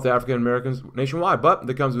Commonwealth to African Americans nationwide, but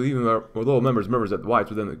that comes with even more loyal members that the whites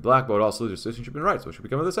within the black belt also lose their citizenship and rights. What should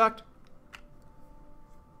become of this act?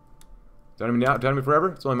 Down to me now? Down to me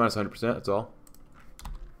forever? It's only minus 100%, that's all.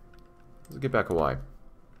 Let's get back Hawaii.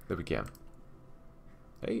 If we can.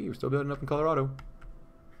 Hey, we're still building up in Colorado.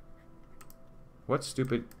 What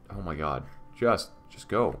stupid... Oh my god. Just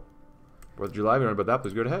go. 4th of July, we learned about that,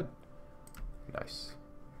 please go ahead. Nice.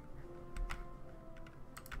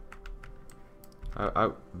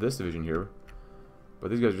 This division here,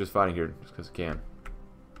 but these guys are just fighting here just because they can.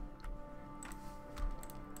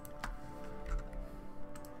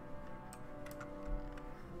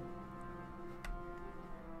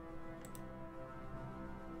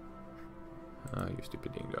 You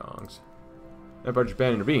stupid ding-dongs. Empire of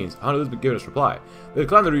Japan intervenes. Honolulu's been given us reply. They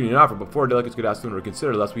declined the reunion offer, but before delegates could ask them to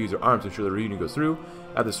reconsider lest we use our arms to ensure the reunion goes through.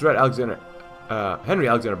 At this threat, Henry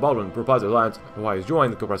Alexander Baldwin proposed that Alliance Hawaii's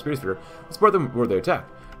joined the co-prosperity sphere and support them where they attacked.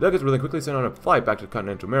 Delegates were then quickly sent on a flight back to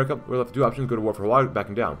continental America. We're left with two options: go to war for Hawaii,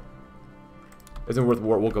 backing down. Isn't worth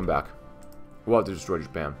war. We'll come back. We'll have to destroy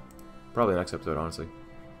Japan. Probably next episode, honestly.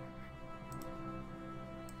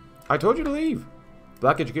 I told you to leave.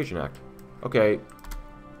 Black Education Act. Okay,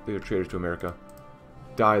 these are traitors to America.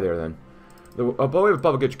 Die there then. But we have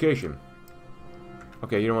public education.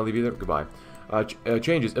 Okay, you don't want to leave either. Goodbye.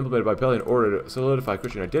 Changes implemented by Pelley in order to solidify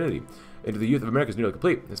Christian identity into the youth of America is nearly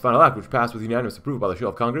complete. His final act, which passed with unanimous approval by the Shell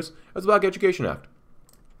of Congress, is the Black Education Act.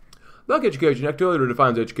 The Black Education Act clearly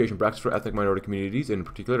defines education practice for ethnic minority communities, in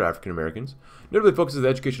particular African Americans. Notably focuses the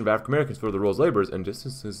education of African Americans for the roles, laborers, and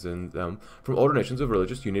distances them from older nations of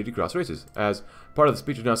religious unity across races. As part of the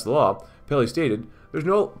speech announced the law, Pelley stated, "There's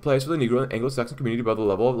no place for the Negro in the Anglo-Saxon community above the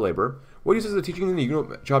level of labor. What use is the teaching the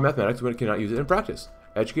Negro child mathematics when it cannot use it in practice?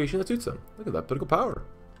 Education that suits them." Look at that political power.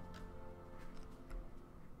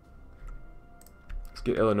 Let's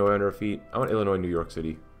get Illinois under our feet. I want Illinois and New York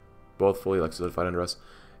City. Both fully solidified under us.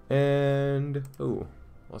 And oh,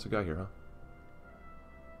 what's we got here, huh?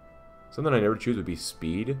 Something I never choose would be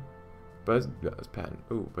speed, but that's patent.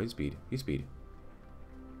 Oh, but he's speed. He's speed.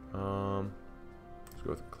 Let's go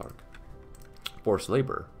with Clark. Forced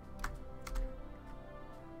labor.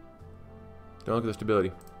 Don't look at the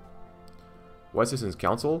stability. White Citizens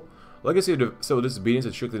Council. Legacy of civil disobedience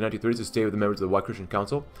that shook the 1930s to stay with the members of the White Christian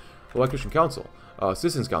Council. The White Christian Council,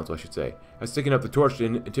 Citizens Council I should say, has taken up the torch to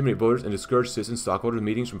intimidate voters and discourage citizen stockholders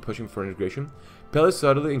meetings from pushing for integration. Pelley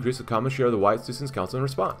subtly increased the common share of the White Citizens Council in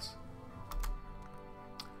response.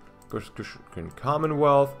 Christian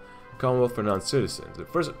Commonwealth for non-citizens. The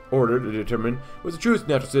first order to determine who was the truest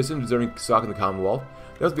natural citizen deserving stock in the Commonwealth.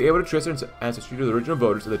 They must be able to trace their ancestry to the original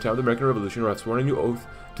voters at the time of the American Revolution or have sworn a new oath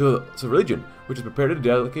to the religion, which is prepared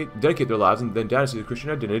to dedicate their lives and then dynasty to Christian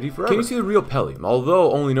identity forever. Can you see the real Pelley?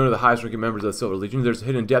 Although only known to the highest-ranking members of the Silver Legion, there's a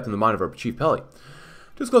hidden depth in the mind of our chief Pelley.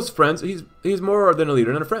 To his closest friends, he's more than a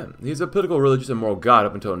leader and a friend. He's a political, religious, and moral god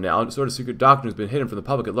up until now, and a sort of secret doctrine has been hidden from the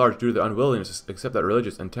public at large due to their unwillingness to accept that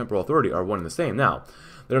religious and temporal authority are one and the same. Now,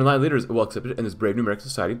 their online leader is well accepted in this brave new American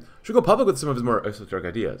society, should go public with some of his more esoteric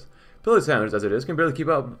ideas. Pelley's handlers, as it is, can barely keep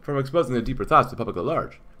up from exposing the deeper thoughts to the public at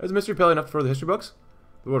large. Is Mystery Pelley enough for the history books?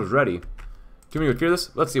 The world is ready. Too many would fear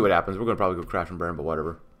this? Let's see what happens. We're going to probably go crash and burn, but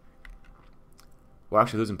whatever. We're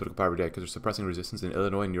actually losing political power every day because they're suppressing resistance in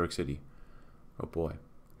Illinois and New York City. Oh boy.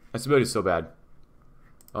 Instability is so bad.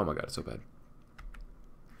 Oh my god, it's so bad.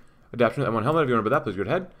 Adaption. M1 helmet. If you want to buy that, please go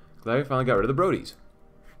ahead. Glad we finally got rid of the Brodies.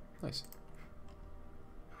 Nice.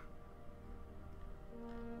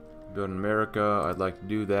 Build in America. I'd like to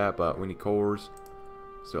do that, but we need cores.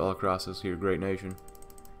 Still all across this here great nation.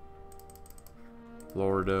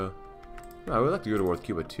 Florida. No, I would like to go to war with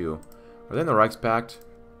Cuba too. Are they in the Reichspakt?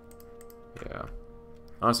 Yeah.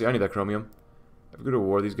 Honestly, I need that chromium. If we go to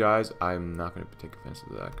war with these guys, I'm not going to take offense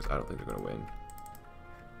to that because I don't think they're going to win.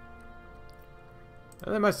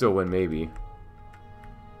 And they might still win, maybe.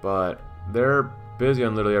 But they're busy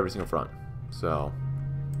on literally every single front. So.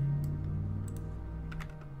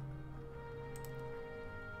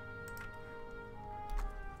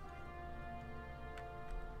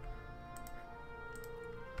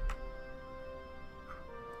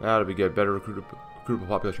 That'll be good. Better recruitable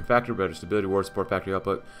population factor, better stability, war support factory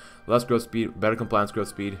output, less growth speed, better compliance growth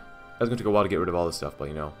speed. That's going to take a while to get rid of all this stuff, but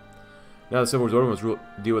you know. Now the Civil War's order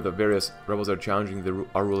must deal with the various rebels that are challenging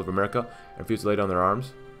our rule of America and refuse to lay down their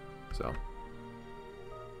arms. So.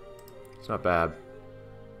 It's not bad.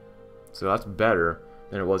 So that's better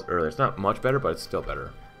than it was earlier. It's not much better, but it's still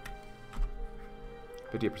better.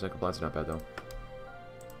 58% compliance is not bad, though.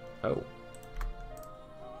 Oh.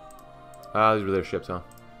 Ah, these were their ships, huh?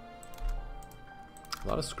 A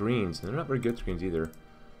lot of screens, and they're not very good screens either.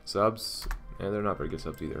 Subs, and they're not very good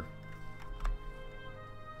subs either.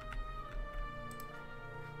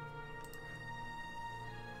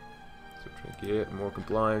 So try to get more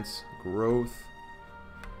compliance, growth.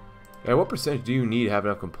 Yeah, what percentage do you need to have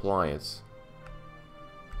enough compliance?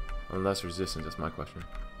 And less resistance, that's my question.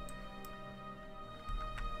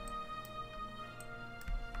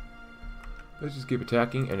 Let's just keep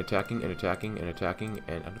attacking and attacking and attacking and attacking,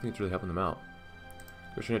 and I don't think it's really helping them out.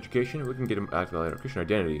 Christian education, we can get them active later. Christian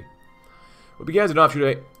identity. What began as an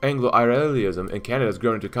offshoot of Anglo-Irialism in Canada has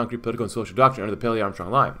grown into concrete political and social doctrine under the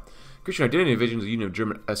Pelley-Armstrong line. Christian identity envisions a union of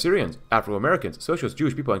German Assyrians, Afro-Americans, socialists,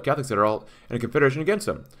 Jewish people, and Catholics that are all in a confederation against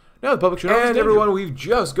them. Now the public should understand. And everyone, we've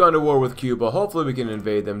just gone to war with Cuba. Hopefully we can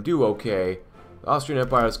invade them, do okay. The Austrian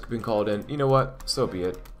Empire has been called in. You know what? So be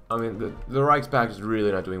it. I mean, the Reichspakt is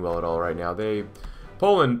really not doing well at all right now.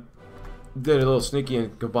 Poland did a little sneaky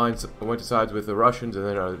and went to sides with the Russians and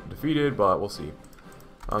then are defeated, but we'll see.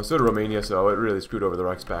 So did Romania, so it really screwed over the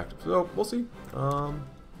Reichspakt. So we'll see. I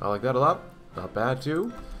like that a lot. Not bad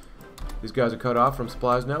too. These guys are cut off from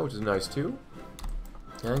supplies now, which is nice too.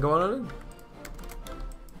 And go on in.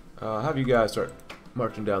 Have you guys start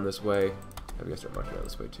marching down this way. Have you guys start marching down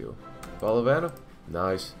this way too. Follow Vanna.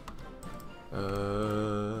 Nice. Do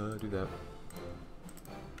that.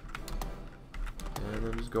 And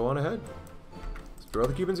then just go on ahead. Let's throw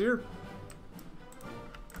the Cubans here.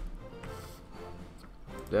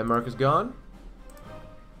 Denmark is gone.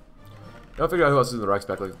 Now figure out who else is in the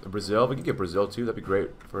Reichspakt, like Brazil. If we could get Brazil too, that'd be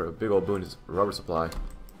great for a big old boon rubber supply.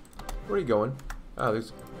 Where are you going? Ah,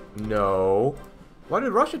 there's... No. Why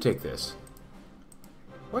did Russia take this?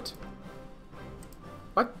 What?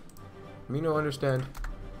 What? Me no understand.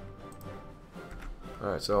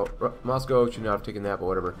 Alright, so Moscow should not have taken that, but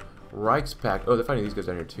whatever. Reichspakt. Oh, they're finding these guys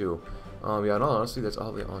down here too. Yeah, in all honesty, that's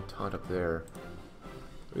all the Entente up there.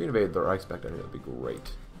 If we invade the Reichspakt down here, that'd be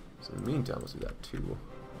great. So in the meantime, let's do that too.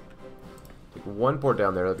 Take one port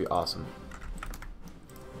down there, that'd be awesome.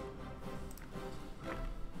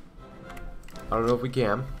 I don't know if we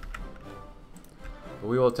can. But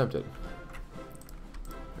we will attempt it.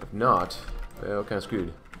 If not, well, kind of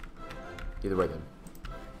screwed. Either way then.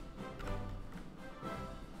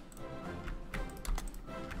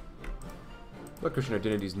 But Christian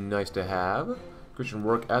identity is nice to have. Christian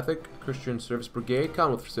work ethic, Christian service brigade,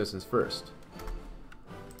 Commonwealth for citizens first.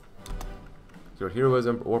 So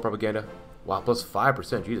heroism, war propaganda. Wow, plus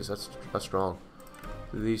 5%. Jesus, that's strong.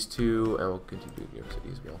 So these two, and we'll continue doing New York City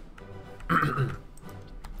as well.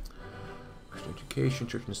 Christian education,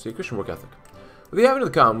 church and state, Christian work ethic. With the advent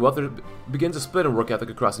of the Commonwealth, there begins a split in work ethic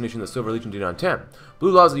across the nation that Silver Legion did not intend.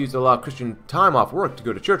 Blue laws that used to allow Christian time off work to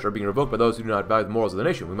go to church are being revoked by those who do not value the morals of the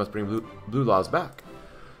nation. We must bring blue laws back.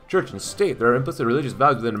 Church and state. There are implicit religious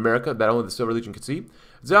values within America that only the Silver Legion can see.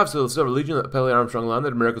 It's the opposite of the Silver Legion that Pelley and Armstrong line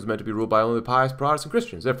that America was meant to be ruled by only the pious Protestant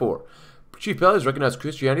Christians. Therefore, Chief Pelley has recognized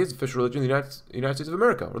Christianity as the official religion of the United States of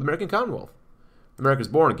America, or the American Commonwealth. America is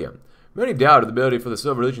born again. Many doubted the ability for the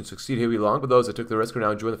Silver Legion to succeed Huey Long, but those that took the risk are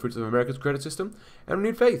now enjoying the fruits of America's credit system and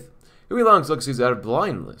renewed faith. Huey Long's legacy is out of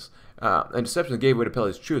blindness and deception that gave way to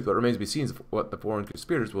Pelley's truth, but remains to be seen what the foreign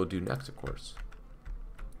conspirators will do next, of course.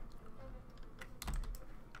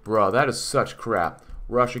 Bro, that is such crap.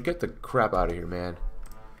 Russia, get the crap out of here, man.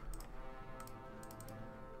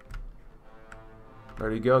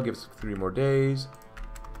 There you go. Give us 3 more days.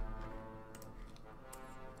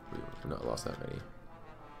 We've not lost that many.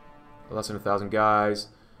 Less than 1,000 guys.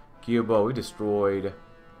 Cuba, we destroyed.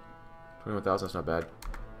 21,000, that's not bad.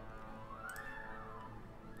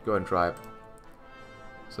 Go ahead and try it.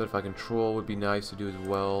 Solidify control would be nice to do as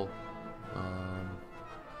well.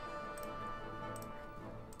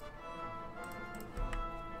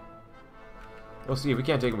 We'll see. If we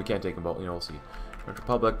can't take them, we can't take them. But, you know, we'll see. French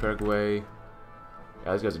Republic, Paraguay.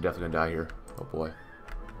 Yeah, these guys are definitely going to die here. Oh, boy.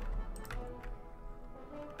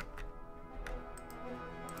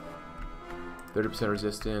 %,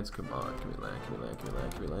 resistance. Come on. Give me land. Give me land. Give me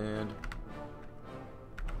land. Give me land.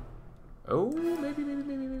 Oh, maybe.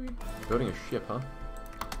 Building a ship, huh?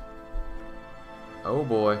 Oh,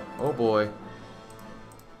 boy. Oh, boy.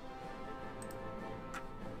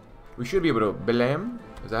 We should be able to... Belam?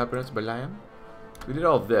 Is that how pronounced? Belam? We did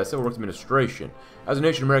all of this. Civil Works Administration. As a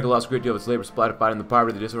nation, America lost a great deal of its labor supply to fighting the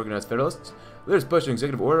poverty of the disorganized Federalists. Leaders pushed an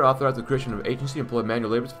executive order authorizing the creation of an agency to employ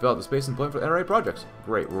manual labor to develop the space and employment for NRA projects.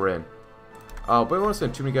 Great, we're in. But I want to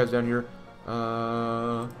send too many guys down here.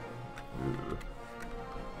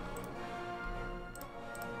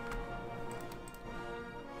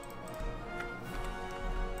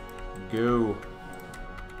 Go.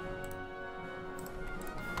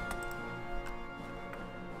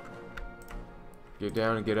 Get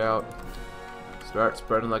down and get out. Start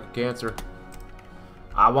spreading like a cancer.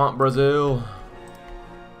 I want Brazil.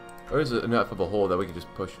 There's enough of a hole that we can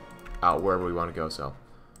just push out wherever we want to go, so.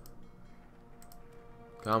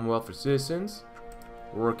 Commonwealth for citizens.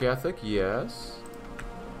 Work ethic, yes.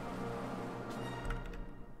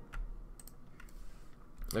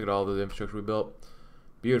 Look at all the infrastructure we built.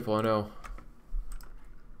 Beautiful, I know.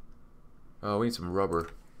 Oh, we need some rubber.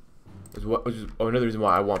 Which is another reason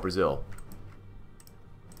why I want Brazil.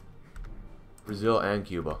 Brazil and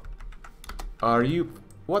Cuba. Are you...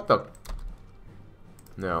 What the...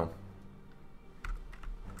 No.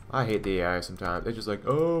 I hate the AI sometimes. It's just like,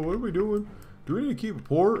 oh, what are we doing? Do we need to keep a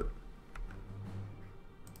port?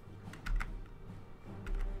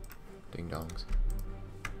 Ding dongs.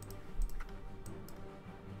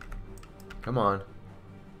 Come on.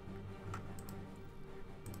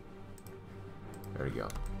 There you go.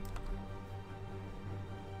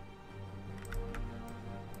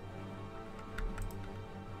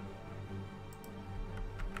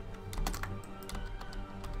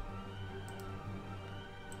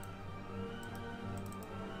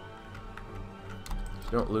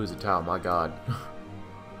 Don't lose a tile, my god.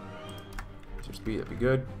 Your speed, that'd be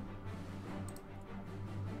good.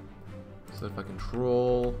 Solidify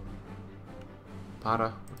control.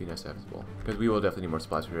 Para would be nice to have as well. Because we will definitely need more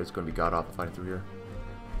supplies for here. It's going to be god awful fighting through here.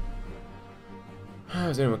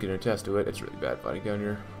 Is anyone can attest to it? It's really bad fighting down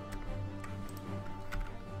here.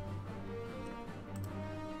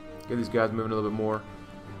 Get these guys moving a little bit more.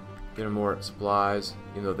 Get them more supplies.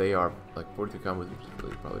 Even though they are like 43 combos, which is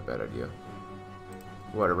really probably a bad idea.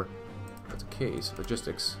 Whatever. That's the case.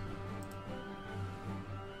 Logistics.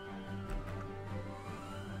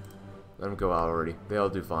 Let them go out already. They all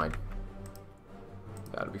do fine.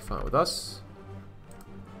 That'll be fine with us.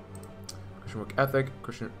 Christian work ethic.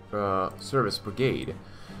 Christian service brigade.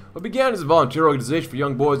 What began as a volunteer organization for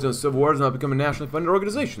young boys during the Civil War has now become a nationally funded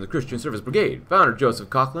organization, the Christian Service Brigade. Founder Joseph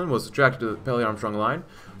Coughlin was attracted to the Pelley Armstrong line.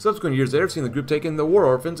 Subsequent years later, seeing the group take in the war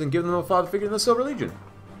orphans and give them a father figure in the Silver Legion.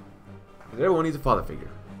 Everyone needs a father figure.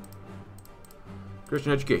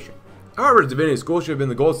 Christian education. Harvard's divinity school should have been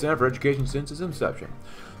the gold standard for education since its inception.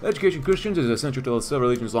 Education Christians is essential to the civil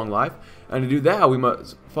religion's long life, and to do that, we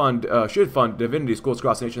should fund divinity schools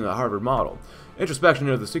across the nation in the Harvard model. Introspection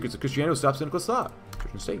into the secrets of Christianity will stop cynical thought.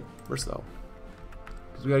 Christian state, first though,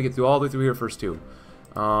 because we got to get through all the way through here first too.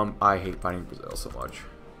 I hate fighting Brazil so much.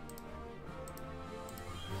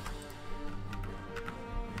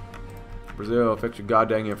 Brazil, fix your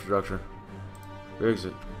goddamn infrastructure. Fix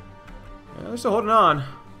it. Yeah, they're still holding on.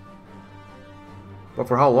 But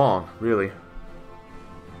for how long, really?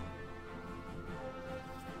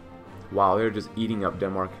 Wow, they're just eating up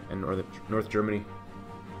Denmark and North Germany.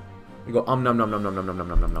 We go nom nom nom nom nom nom nom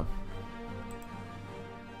nom nom nom.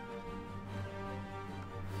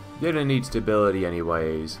 They didn't need stability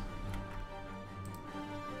anyways.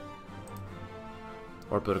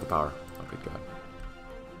 Or political power. Oh good god.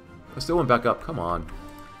 I still went back up, come on.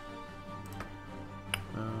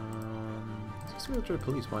 Let's get military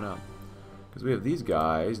police, why not? Because we have these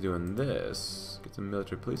guys doing this. Get some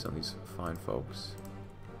military police on these fine folks.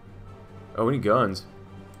 Oh, we need guns.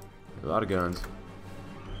 A lot of guns.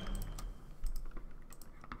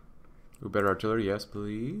 Ooh, better artillery, yes,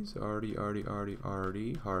 please. Arty.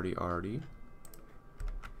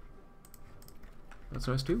 That's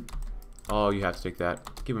nice too. Oh, you have to take that.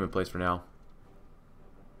 Keep them in place for now.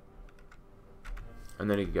 And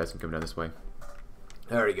then you guys can come down this way.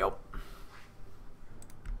 There you go.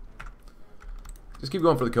 Just keep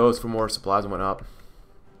going for the coast for more supplies and whatnot.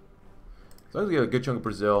 As long as we get a good chunk of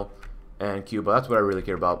Brazil and Cuba, that's what I really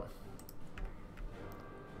care about.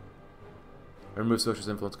 Remove socialist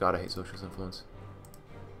influence. God, I hate socialist influence.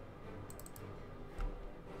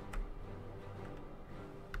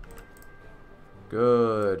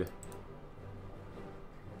 Good.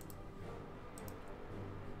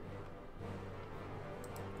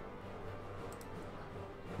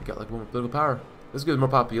 We got like one more political power. This gives more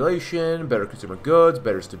population, better consumer goods,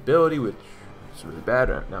 better stability, which is really bad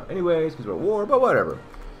now anyways, because we're at war, but whatever.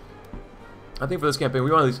 I think for this campaign,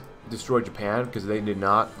 we want to at least destroy Japan, because they did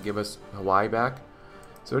not give us Hawaii back.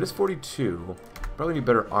 So it is 42. Probably need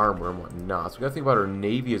better armor and whatnot. So we got to think about our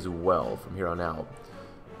navy as well from here on out.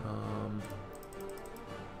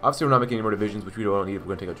 Obviously, we're not making any more divisions, which we don't need if we're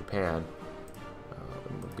going to take out Japan.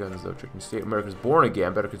 Guns, though, church and state. America's born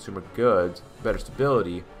again, better consumer goods, better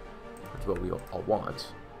stability. Which is what we all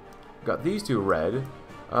want. Got these two red.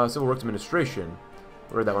 Civil Works Administration.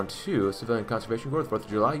 Read that one too. Civilian Conservation Corps, 4th of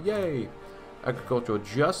July. Yay! Agricultural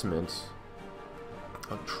Adjustment.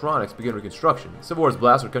 Electronics begin reconstruction. Civil Wars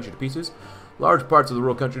blast our country to pieces. Large parts of the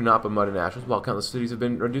rural country not but mud and ashes, while countless cities have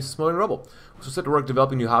been reduced to smoldering rubble. We're set to work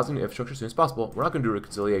developing new housing and infrastructure as soon as possible. We're not going to do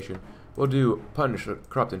reconciliation. We'll do punish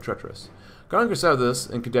corrupt and treacherous. Congress said this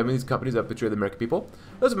in condemning these companies that betray the American people.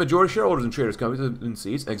 Those are majority shareholders in traders companies and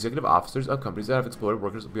seats and executive officers of companies that have exploited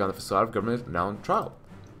workers beyond the facade of government now on trial.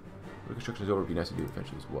 Reconstruction is over. It'd be nice to do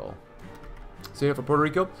eventually as well. Same for Puerto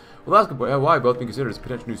Rico. Alaska and Hawaii both being considered as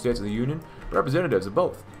potential new states of the Union. Representatives of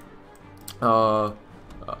both.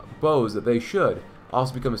 Bows that they should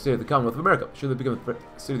also become a state of the Commonwealth of America. Should they become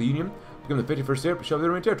a state of the Union, become the 51st state, but shall they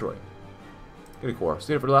remain territory? Get a core.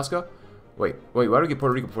 State for Alaska. Wait, why do we get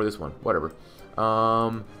Puerto Rico before this one? Whatever.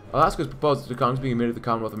 Alaska is proposed to Congress being admitted to the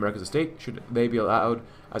Commonwealth of America as a state. Should they be allowed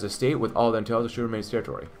as a state with all that entails, it should remain its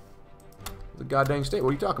territory. The goddamn state, what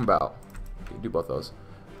are you talking about? Okay, do both those.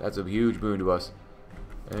 That's a huge boon to us.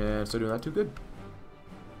 And still doing that too good.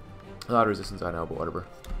 A lot of resistance, I know, but whatever.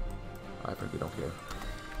 I frankly don't care.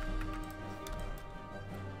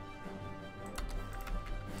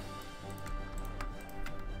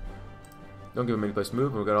 Don't give them any place to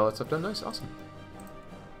move, and we got all that stuff done. Nice, awesome.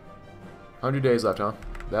 100 days left, huh?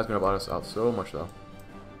 That's gonna help us out so much, though.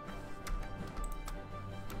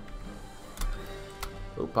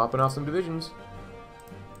 Oh, popping off some divisions.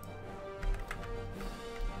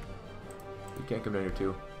 You can't come down here,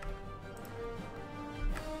 too.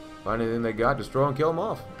 Find anything they got, destroy and kill them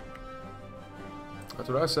off. That's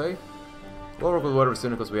what I say. We'll work with whatever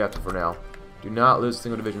cynicals we have to for now. Do not lose a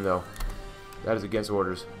single division, though. That is against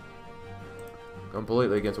orders.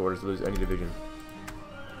 Completely against orders to lose any division.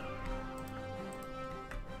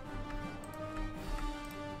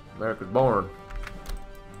 America's born.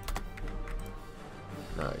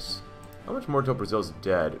 Nice. How much more until Brazil's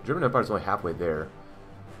dead? German Empire's only halfway there.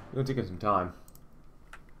 It's gonna take us some time.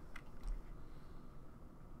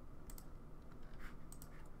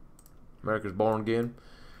 America's born again.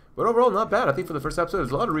 But overall, not bad. I think for the first episode,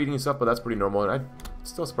 there's a lot of reading and stuff, but that's pretty normal. And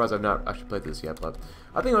still surprised I've not actually played this yet, but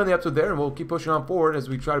I think we'll end the episode there, and we'll keep pushing on forward as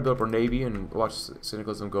we try to build up our navy and watch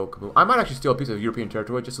Syndicalism go kaboom. I might actually steal a piece of European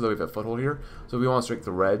territory just so that we have a foothold here. So if we want to strike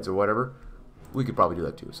the Reds or whatever, we could probably do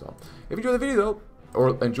that too. So if you enjoyed the video though,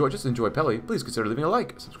 or just enjoy Pelley, please consider leaving a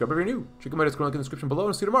like, subscribe if you're new, check out my Discord link in the description below,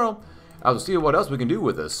 and see you tomorrow. I will see what else we can do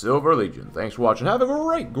with the Silver Legion. Thanks for watching. Have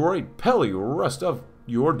a great Pelley rest of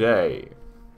your day.